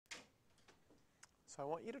So I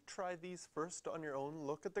want you to try these first on your own.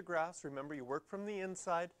 Look at the graphs. Remember, you work from the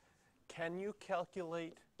inside. Can you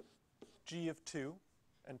calculate g of 2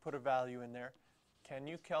 and put a value in there? Can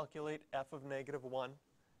you calculate f of negative 1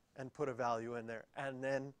 and put a value in there? And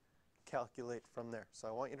then calculate from there. So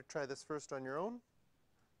I want you to try this first on your own.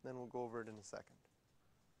 Then we'll go over it in a second.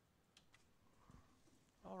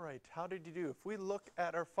 All right, how did you do? If we look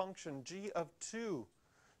at our function g of 2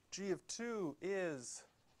 is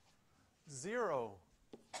 0.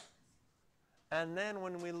 And then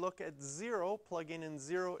when we look at 0, plugging in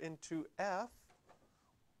 0 into f,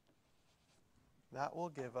 that will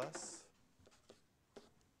give us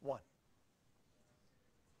 1.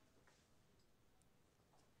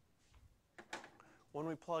 When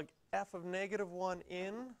we plug f of negative 1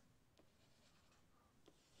 in,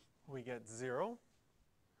 we get 0.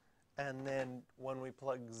 And then when we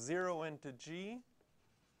plug 0 into g,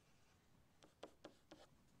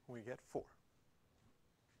 we get 4.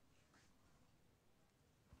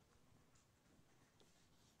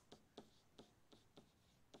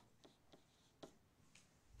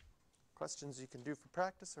 Questions you can do for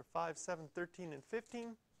practice are 5, 7, 13, and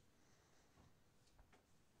 15.